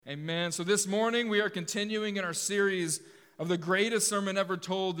Amen. So this morning we are continuing in our series of the greatest sermon ever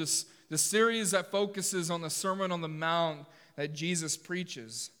told, this series that focuses on the Sermon on the Mount that Jesus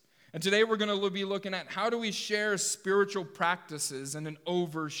preaches. And today we're going to be looking at how do we share spiritual practices in an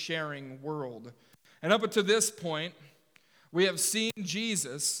oversharing world. And up until this point, we have seen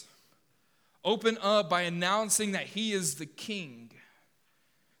Jesus open up by announcing that he is the king.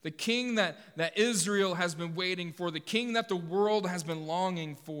 The king that Israel has been waiting for, the king that the world has been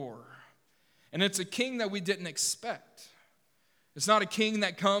longing for. And it's a king that we didn't expect. It's not a king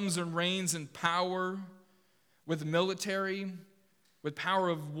that comes and reigns in power, with military, with power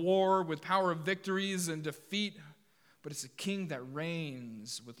of war, with power of victories and defeat, but it's a king that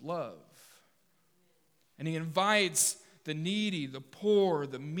reigns with love. And he invites the needy, the poor,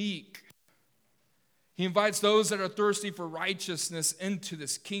 the meek. He invites those that are thirsty for righteousness into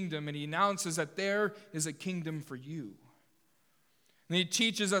this kingdom, and he announces that there is a kingdom for you. And he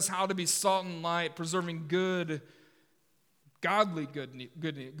teaches us how to be salt and light, preserving godly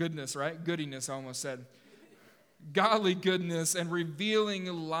goodness, right? Goodiness, I almost said. Godly goodness and revealing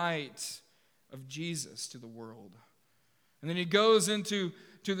light of Jesus to the world. And then he goes into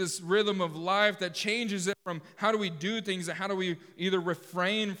this rhythm of life that changes it from how do we do things and how do we either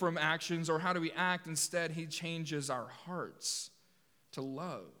refrain from actions or how do we act. Instead, he changes our hearts to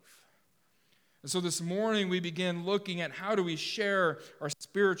love. And so this morning we begin looking at how do we share our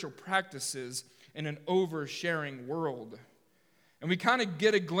spiritual practices in an oversharing world. And we kind of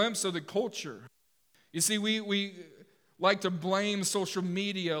get a glimpse of the culture. You see, we like to blame social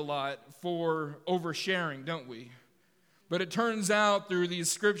media a lot for oversharing, don't we? But it turns out through these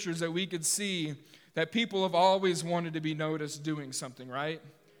scriptures that we could see that people have always wanted to be noticed doing something, right?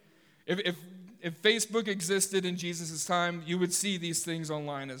 If Facebook existed in Jesus' time, you would see these things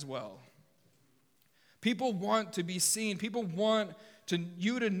online as well. People want to be seen. People want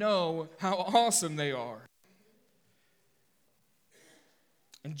you to know how awesome they are.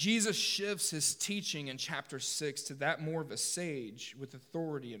 And Jesus shifts his teaching in chapter 6 to that more of a sage with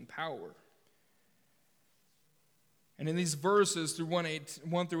authority and power. And in these verses, through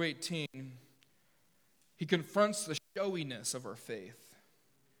 1 through 18, he confronts the showiness of our faith.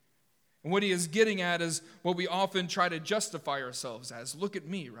 And what he is getting at is what we often try to justify ourselves as. Look at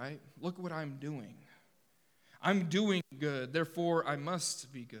me, right? Look what I'm doing. I'm doing good, therefore I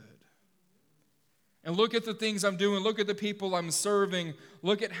must be good. And look at the things I'm doing. Look at the people I'm serving.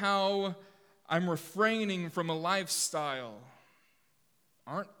 Look at how I'm refraining from a lifestyle.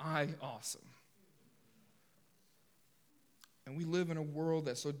 Aren't I awesome? And we live in a world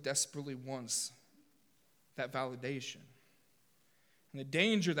that so desperately wants that validation. And the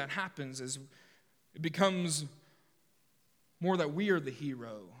danger that happens is it becomes more that we are the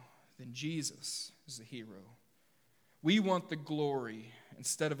hero than Jesus is the hero. We want the glory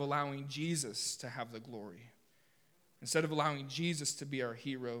instead of allowing Jesus to have the glory. Instead of allowing Jesus to be our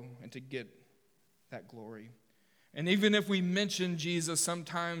hero and to get that glory. And even if we mention Jesus,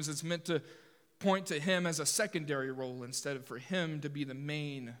 sometimes it's meant to point to him as a secondary role instead of for him to be the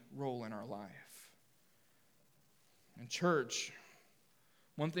main role in our life. In church,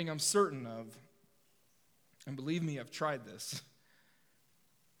 one thing I'm certain of, and believe me, I've tried this,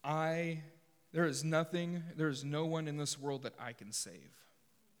 there is no one in this world that I can save.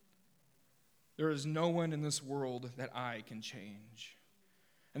 There is no one in this world that I can change.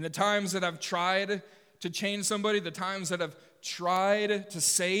 And the times that I've tried to change somebody, the times that I've tried to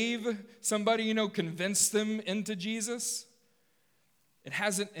save somebody, convince them into Jesus, it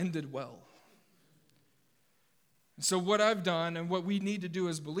hasn't ended well. So what I've done and what we need to do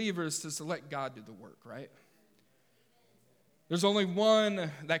as believers is to let God do the work, right? There's only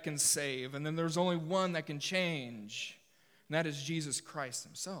one that can save, and then there's only one that can change, and that is Jesus Christ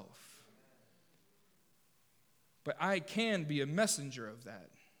himself. But I can be a messenger of that.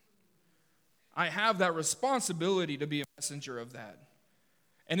 I have that responsibility to be a messenger of that.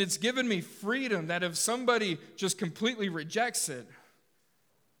 And it's given me freedom that if somebody just completely rejects it,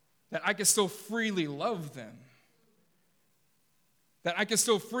 that I can still freely love them. That I can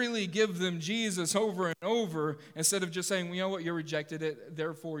still freely give them Jesus over and over instead of just saying, well, you know what, you rejected it,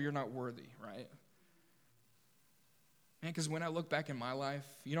 therefore you're not worthy, right? Man, because when I look back in my life,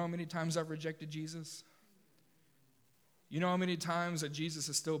 you know how many times I've rejected Jesus? You know how many times that Jesus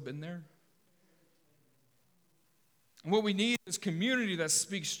has still been there? And what we need is community that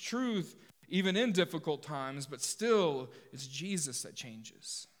speaks truth even in difficult times, but still it's Jesus that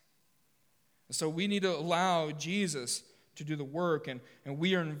changes. And so we need to allow Jesus to do the work, and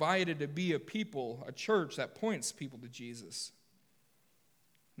we are invited to be a people, a church that points people to Jesus.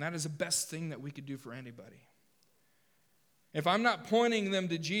 And that is the best thing that we could do for anybody. If I'm not pointing them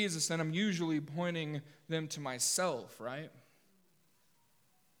to Jesus, then I'm usually pointing them to myself, right?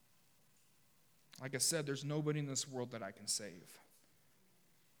 Like I said, there's nobody in this world that I can save.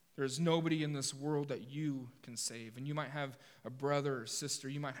 There's nobody in this world that you can save. And you might have a brother or sister,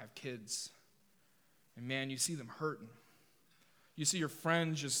 you might have kids. And man, you see them hurting. You see your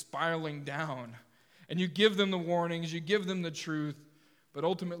friends just spiraling down. And you give them the warnings, you give them the truth, but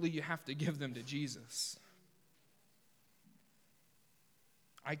ultimately you have to give them to Jesus.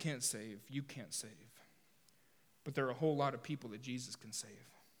 I can't save, you can't save. But there are a whole lot of people that Jesus can save.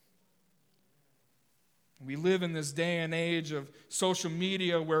 We live in this day and age of social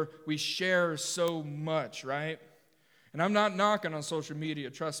media where we share so much, right? And I'm not knocking on social media,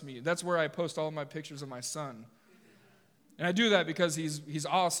 trust me. That's where I post all my pictures of my son. And I do that because he's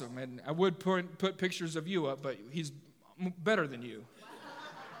awesome. And I would put pictures of you up, but he's better than you.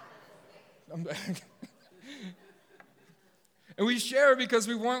 And we share because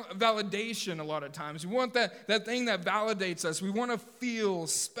we want validation a lot of times. We want that thing that validates us. We want to feel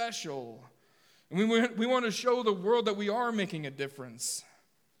special. And we want to show the world that we are making a difference.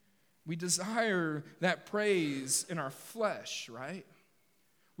 We desire that praise in our flesh, right?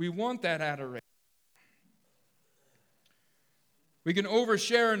 We want that adoration. We can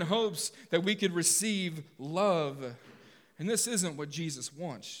overshare in hopes that we could receive love. And this isn't what Jesus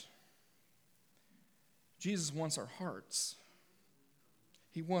wants. Jesus wants our hearts.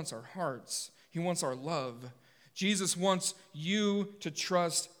 He wants our hearts. He wants our love. Jesus wants you to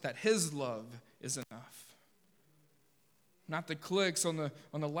trust that his love is enough. Not the clicks on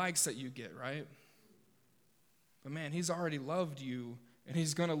the likes that you get, right? But man, he's already loved you, and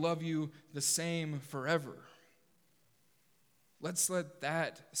he's going to love you the same forever. Let's let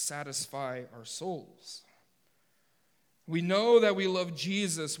that satisfy our souls. We know that we love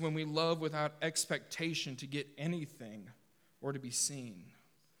Jesus when we love without expectation to get anything or to be seen.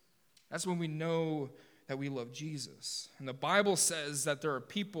 That's when we know that we love Jesus. And the Bible says that there are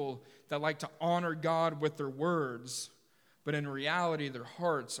people that like to honor God with their words, but in reality, their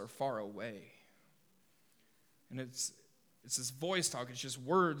hearts are far away. And it's this voice talk. It's just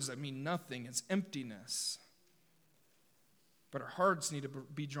words that mean nothing. It's emptiness. But our hearts need to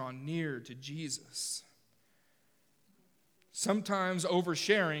be drawn near to Jesus. Sometimes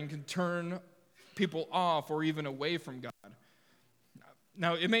oversharing can turn people off or even away from God.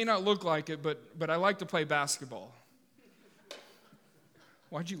 Now, it may not look like it, but I like to play basketball.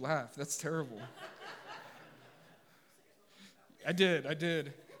 Why'd you laugh? That's terrible. I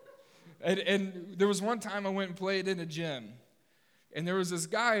did. And there was one time I went and played in a gym. And there was this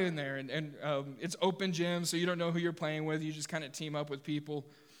guy in there, and it's open gym, so you don't know who you're playing with. You just kind of team up with people.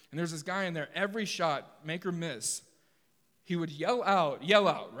 And there's this guy in there. Every shot, make or miss, he would yell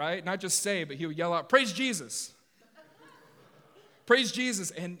out, right? Not just say, but he would yell out, "Praise Jesus." Praise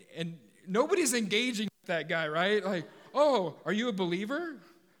Jesus. And nobody's engaging with that guy, right? Like, "Oh, are you a believer?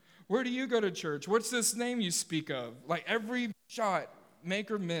 Where do you go to church? What's this name you speak of?" Like every shot, make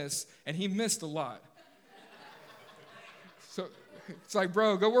or miss, and he missed a lot. So it's like,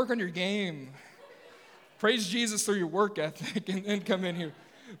 bro, go work on your game. Praise Jesus through your work ethic and then come in here.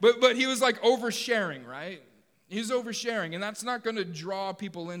 But he was like oversharing, right? He was oversharing, and that's not going to draw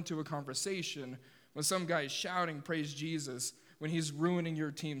people into a conversation when some guy is shouting, "Praise Jesus," when he's ruining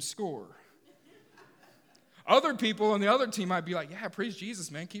your team's score. Other people on the other team might be like, "Yeah, praise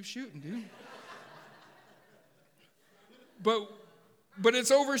Jesus, man. Keep shooting, dude." But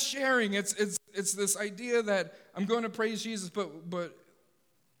it's oversharing. It's this idea that I'm going to praise Jesus, but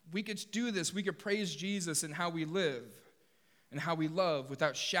we could do this. We could praise Jesus in how we live and how we love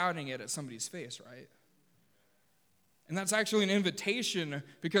without shouting it at somebody's face, right? And that's actually an invitation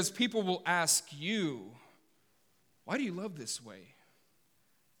because people will ask you, "Why do you love this way?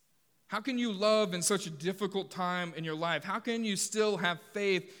 How can you love in such a difficult time in your life? How can you still have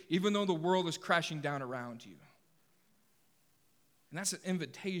faith even though the world is crashing down around you?" And that's an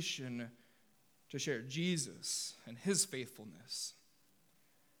invitation to share Jesus and his faithfulness.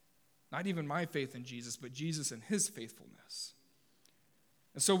 Not even my faith in Jesus, but Jesus and his faithfulness.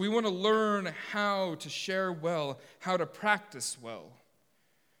 And so we want to learn how to share well, how to practice well.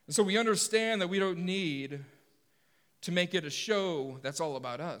 And so we understand that we don't need to make it a show that's all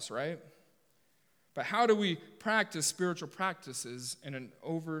about us, right? But how do we practice spiritual practices in an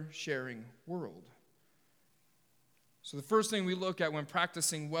oversharing world? So the first thing we look at when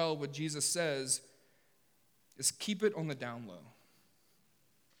practicing well what Jesus says is keep it on the down low.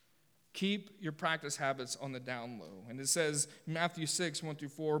 Keep your practice habits on the down low. And it says in Matthew 6,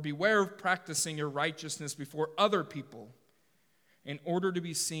 1-4, "Beware of practicing your righteousness before other people in order to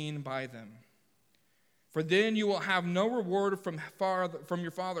be seen by them. For then you will have no reward from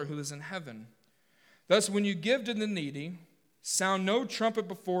your Father who is in heaven. Thus, when you give to the needy, sound no trumpet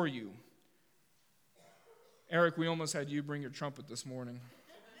before you. Eric, we almost had you bring your trumpet this morning.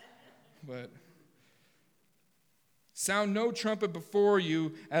 But sound no trumpet before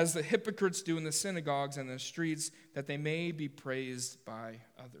you, as the hypocrites do in the synagogues and the streets, that they may be praised by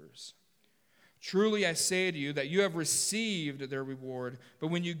others. Truly I say to you that you have received their reward. But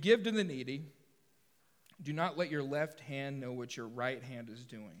when you give to the needy, do not let your left hand know what your right hand is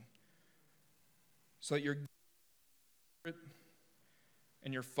doing, so that your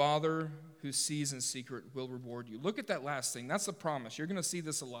and your Father who sees in secret will reward you. Look at that last thing. That's the promise. You're going to see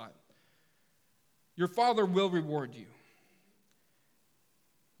this a lot. Your Father will reward you.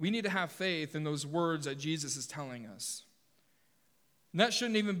 We need to have faith in those words that Jesus is telling us. And that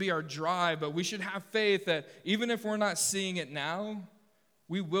shouldn't even be our drive, but we should have faith that even if we're not seeing it now,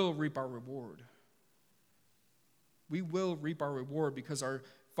 we will reap our reward. We will reap our reward because our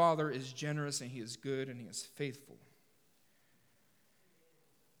Father is generous and He is good and He is faithful.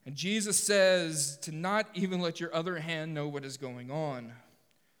 And Jesus says to not even let your other hand know what is going on.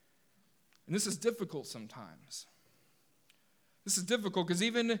 And this is difficult sometimes. This is difficult because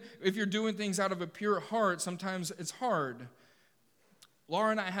even if you're doing things out of a pure heart, sometimes it's hard.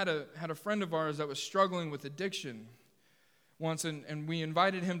 Laura and I had a friend of ours that was struggling with addiction once, and we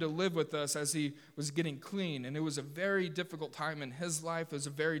invited him to live with us as he was getting clean. And it was a very difficult time in his life. It was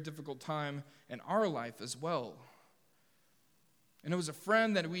a very difficult time in our life as well. And it was a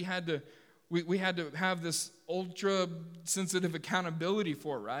friend that we had to have this ultra-sensitive accountability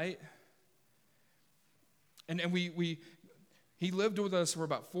for, right? And he lived with us for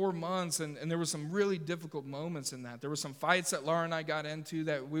about 4 months, and there were some really difficult moments in that. There were some fights that Laura and I got into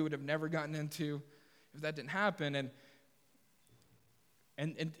that we would have never gotten into if that didn't happen.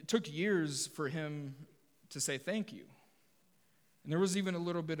 And it took years for him to say thank you. And there was even a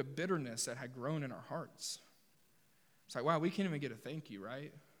little bit of bitterness that had grown in our hearts. It's like, wow, we can't even get a thank you,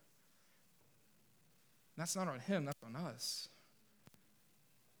 right? That's not on him, that's on us.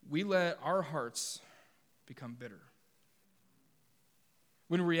 We let our hearts become bitter.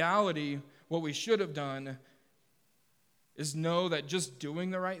 When in reality, what we should have done is know that just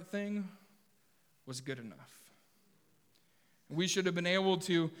doing the right thing was good enough. We should have been able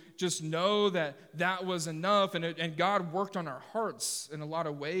to just know that that was enough, and God worked on our hearts in a lot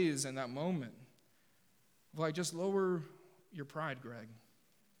of ways in that moment. Like, just lower your pride, Greg.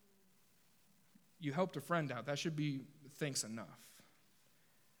 You helped a friend out. That should be thanks enough.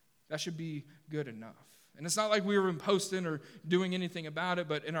 That should be good enough. And it's not like we were posting or doing anything about it,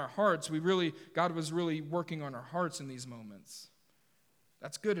 but in our hearts, God was really working on our hearts in these moments.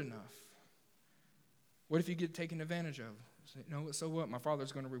 That's good enough. What if you get taken advantage of? No, so what? My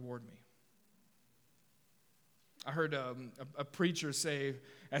Father's going to reward me. I heard a preacher say,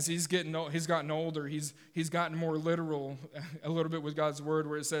 as he's gotten older, he's gotten more literal a little bit with God's word,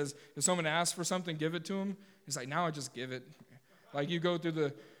 where it says, if someone asks for something, give it to him. He's like, now I just give it. Like you go through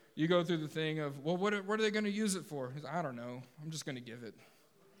the thing of, well, what are they going to use it for? He's like, I don't know. I'm just going to give it.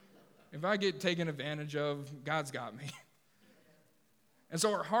 If I get taken advantage of, God's got me. And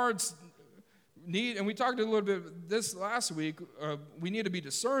so our hearts need, and we talked a little bit this last week, we need to be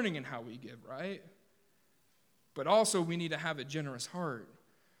discerning in how we give, right? But also we need to have a generous heart.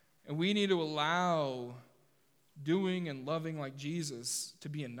 And we need to allow doing and loving like Jesus to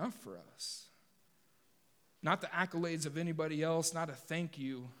be enough for us. Not the accolades of anybody else, not a thank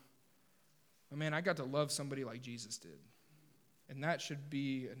you. But man, I got to love somebody like Jesus did. And that should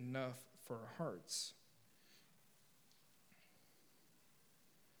be enough for our hearts.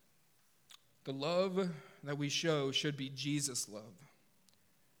 The love that we show should be Jesus' love.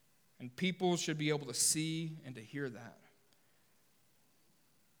 And people should be able to see and to hear that.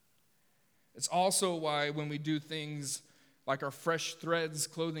 It's also why when we do things like our Fresh Threads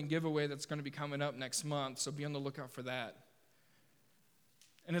clothing giveaway that's going to be coming up next month, so be on the lookout for that.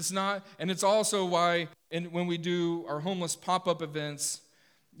 And it's also why when we do our homeless pop-up events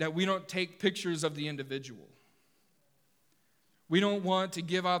that we don't take pictures of the individual. We don't want to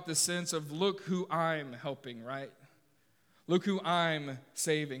give out the sense of, look who I'm helping, right? Look who I'm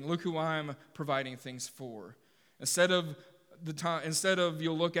saving. Look who I'm providing things for. Instead of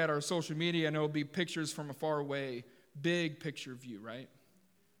you'll look at our social media and it'll be pictures from a far away, big picture view, right?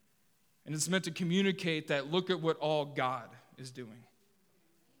 And it's meant to communicate that look at what all God is doing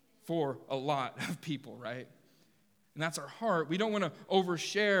for a lot of people, right? And that's our heart. We don't want to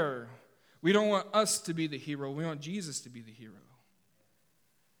overshare. We don't want us to be the hero. We want Jesus to be the hero.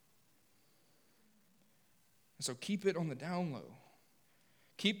 So keep it on the down low.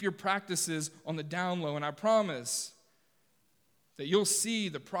 Keep your practices on the down low, and I promise that you'll see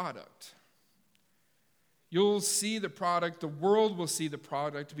the product. You'll see the product. The world will see the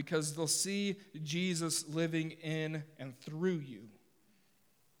product because they'll see Jesus living in and through you.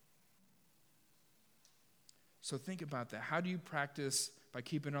 So think about that. How do you practice? By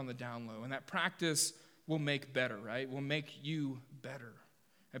keeping it on the down low. And that practice will make better, right? Will make you better.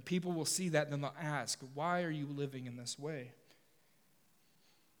 And people will see that and then they'll ask, why are you living in this way?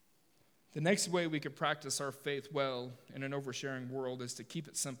 The next way we could practice our faith well in an oversharing world is to keep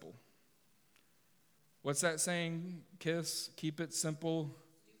it simple. What's that saying, Kiss? Keep it simple.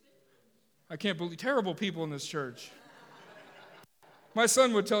 I can't believe, terrible people in this church. My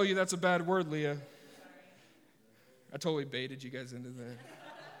son would tell you that's a bad word, Leah. I totally baited you guys into that.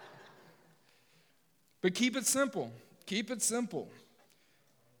 But keep it simple. Keep it simple.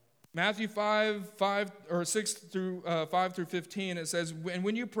 Matthew 6 through 5 through 15, it says, and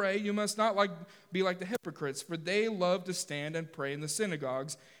when you pray, you must not be like the hypocrites, for they love to stand and pray in the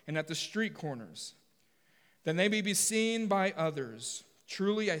synagogues and at the street corners. Then they may be seen by others.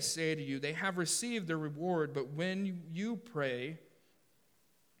 Truly I say to you, they have received their reward, but when you pray,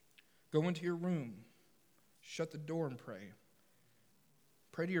 go into your room. Shut the door and pray.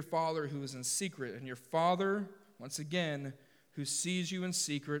 Pray to your Father who is in secret, and your Father, once again, who sees you in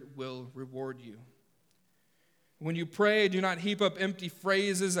secret will reward you. When you pray, do not heap up empty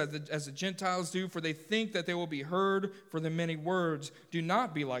phrases as the Gentiles do, for they think that they will be heard for their many words. Do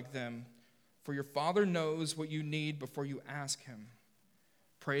not be like them, for your Father knows what you need before you ask him.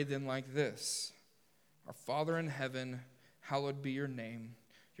 Pray then like this: Our Father in heaven, hallowed be your name.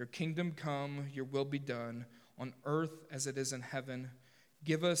 Your kingdom come, your will be done, on earth as it is in heaven.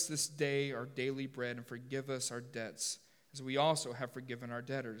 Give us this day our daily bread, and forgive us our debts, as we also have forgiven our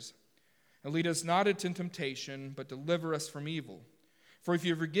debtors. And lead us not into temptation, but deliver us from evil. For if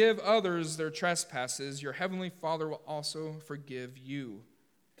you forgive others their trespasses, your heavenly Father will also forgive you.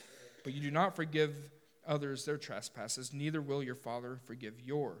 But you do not forgive others their trespasses, neither will your Father forgive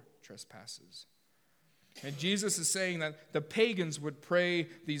your trespasses. And Jesus is saying that the pagans would pray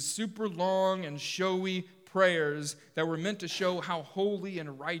these super long and showy prayers that were meant to show how holy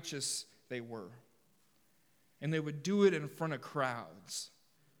and righteous they were. And they would do it in front of crowds.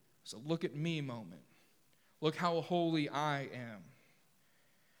 So look at me moment. Look how holy I am.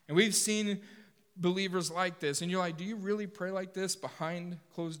 And we've seen believers like this. And you're like, do you really pray like this behind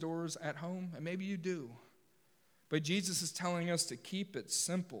closed doors at home? And maybe you do. But Jesus is telling us to keep it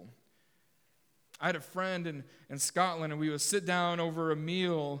simple. I had a friend in Scotland, and we would sit down over a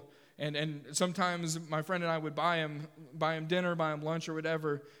meal, and sometimes my friend and I would buy him dinner, buy him lunch or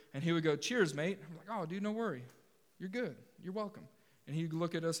whatever, and he would go, cheers, mate. I'm like, oh, dude, no worry. You're good. You're welcome. And he'd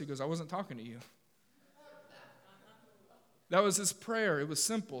look at us, he goes, I wasn't talking to you. That was his prayer. It was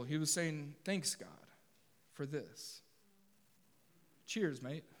simple. He was saying, thanks, God, for this. Cheers,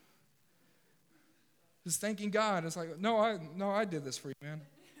 mate. Just thanking God. It's like, no, I did this for you, man.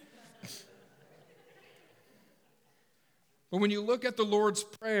 But when you look at the Lord's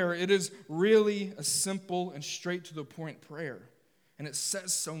Prayer, it is really a simple and straight to the point prayer. And it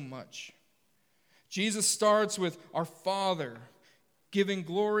says so much. Jesus starts with our Father, giving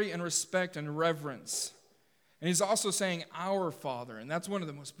glory and respect and reverence. And he's also saying our Father. And that's one of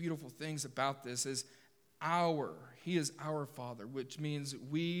the most beautiful things about this is our. He is our Father, which means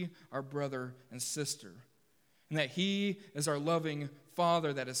we are brother and sister. And that he is our loving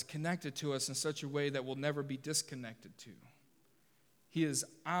Father that is connected to us in such a way that we'll never be disconnected to. He is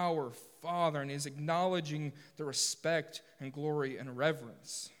our Father, and he's acknowledging the respect and glory and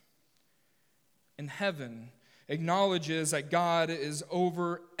reverence. In heaven, acknowledges that God is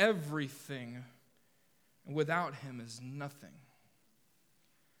over everything, and without him is nothing.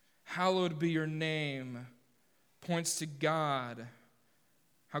 Hallowed be your name points to God,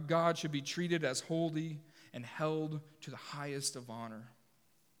 how God should be treated as holy and held to the highest of honor.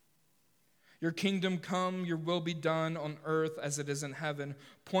 Your kingdom come, your will be done on earth as it is in heaven,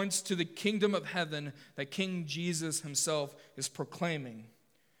 points to the kingdom of heaven that King Jesus himself is proclaiming.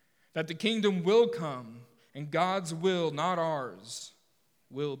 That the kingdom will come, and God's will, not ours,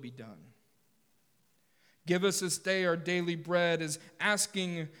 will be done. Give us this day our daily bread is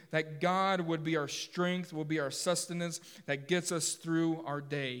asking that God would be our strength, will be our sustenance, that gets us through our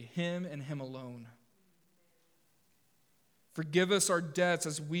day, him and him alone. Forgive us our debts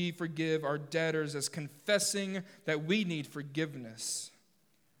as we forgive our debtors, as confessing that we need forgiveness,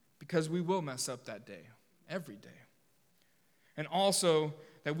 because we will mess up that day, every day. And also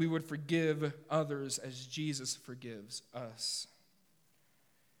that we would forgive others as Jesus forgives us.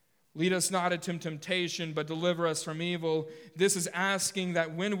 Lead us not into temptation, but deliver us from evil. This is asking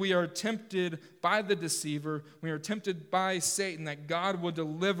that when we are tempted by the deceiver, we are tempted by Satan, that God will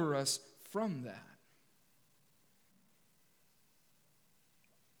deliver us from that.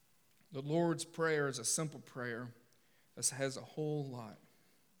 The Lord's Prayer is a simple prayer that has a whole lot.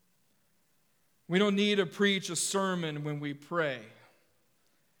 We don't need to preach a sermon when we pray.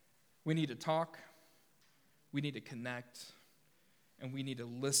 We need to talk, we need to connect, and we need to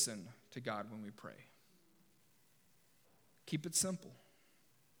listen to God when we pray. Keep it simple.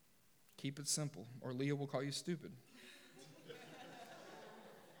 Keep it simple, or Leah will call you stupid.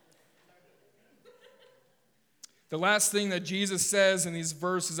 The last thing that Jesus says in these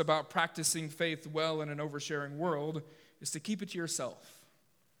verses about practicing faith well in an oversharing world is to keep it to yourself.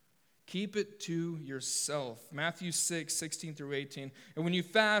 Keep it to yourself. Matthew 6:16-18. And when you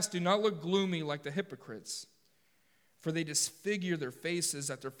fast, do not look gloomy like the hypocrites, for they disfigure their faces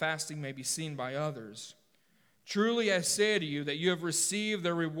that their fasting may be seen by others. Truly I say to you that you have received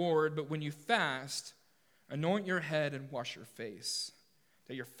their reward, but when you fast, anoint your head and wash your face,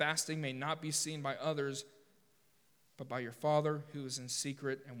 that your fasting may not be seen by others, but by your Father who is in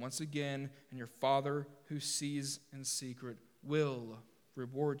secret. And once again, and your Father who sees in secret will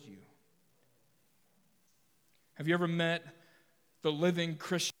reward you. Have you ever met the living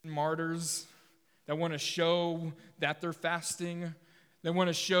Christian martyrs that want to show that they're fasting? They want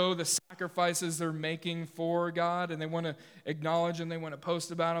to show the sacrifices they're making for God, and they want to acknowledge them, they want to post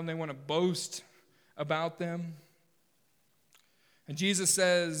about them, they want to boast about them. And Jesus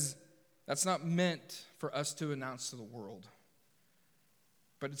says that's not meant for us to announce to the world,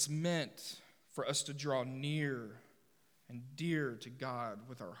 but it's meant for us to draw near and dear to God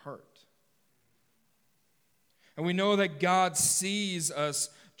with our heart. And we know that God sees us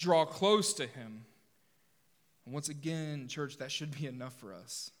draw close to him. And once again, church, that should be enough for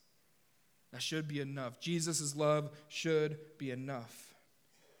us. That should be enough. Jesus' love should be enough.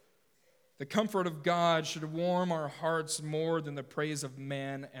 The comfort of God should warm our hearts more than the praise of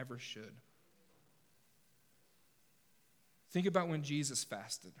man ever should. Think about when Jesus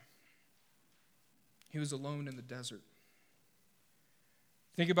fasted. He was alone in the desert.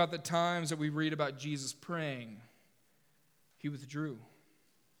 Think about the times that we read about Jesus praying. He withdrew.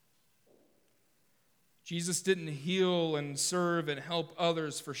 Jesus didn't heal and serve and help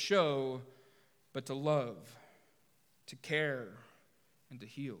others for show, but to love, to care, and to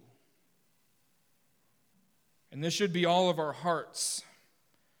heal. And this should be all of our hearts,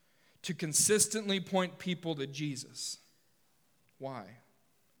 to consistently point people to Jesus. Why?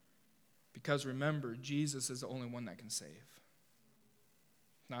 Because remember, Jesus is the only one that can save.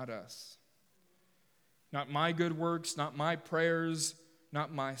 Not us. Not my good works, not my prayers,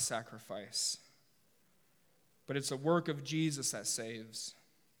 not my sacrifice. But it's the work of Jesus that saves.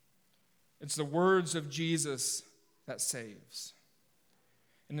 It's the words of Jesus that saves.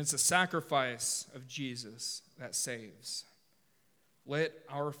 And it's the sacrifice of Jesus that saves. Let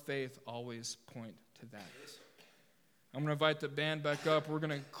our faith always point to that. I'm going to invite the band back up. We're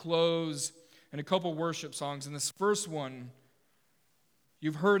going to close in a couple worship songs. And this first one,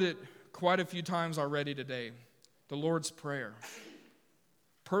 you've heard it quite a few times already today. The Lord's Prayer.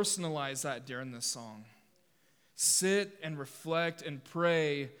 Personalize that during this song. Sit and reflect and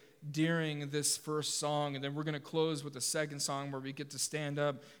pray during this first song. And then we're going to close with the second song where we get to stand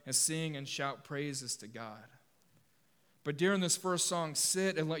up and sing and shout praises to God. But during this first song,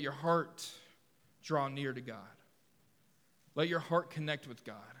 sit and let your heart draw near to God. Let your heart connect with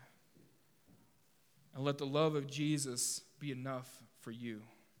God. And let the love of Jesus be enough for you.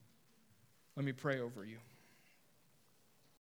 Let me pray over you.